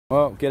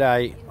Well,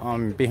 g'day.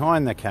 I'm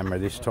behind the camera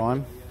this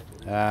time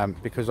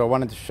because I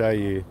wanted to show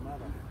you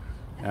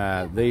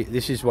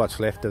this is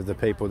what's left of the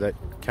people that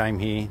came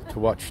here to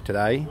watch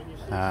today.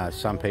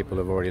 Some people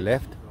have already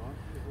left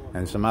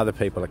and some other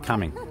people are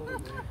coming.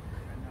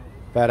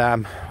 But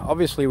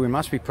obviously we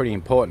must be pretty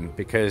important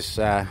because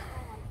the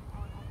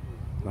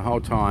whole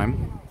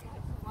time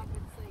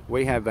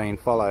we have been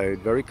followed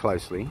very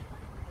closely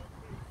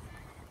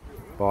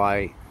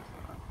by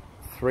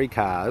 3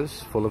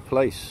 cars full of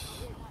police.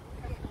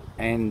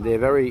 And they're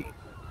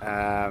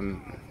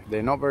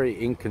not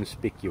very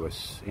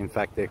inconspicuous. In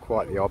fact, they're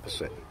quite the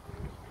opposite.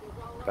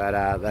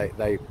 But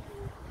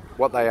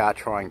what they are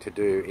trying to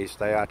do is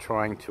they are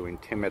trying to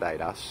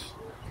intimidate us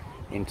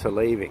into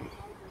leaving.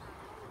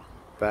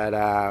 But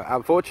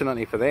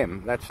unfortunately for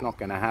them, that's not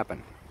going to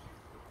happen.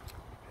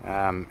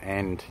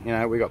 And you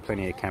know, we've got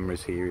plenty of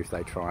cameras here if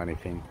they try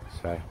anything.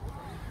 So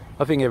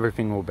I think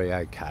everything will be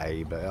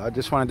okay. But I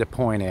just wanted to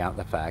point out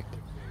the fact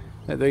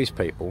that these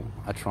people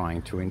are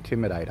trying to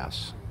intimidate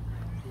us,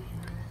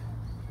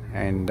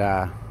 and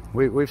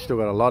we've still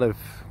got a lot of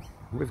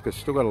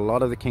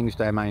the King's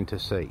Domain to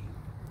see,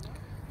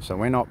 so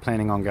we're not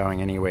planning on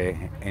going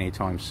anywhere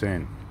anytime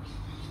soon.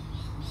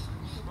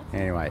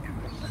 Anyway,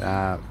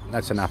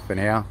 that's enough for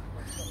now.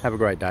 Have a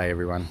great day,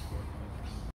 everyone.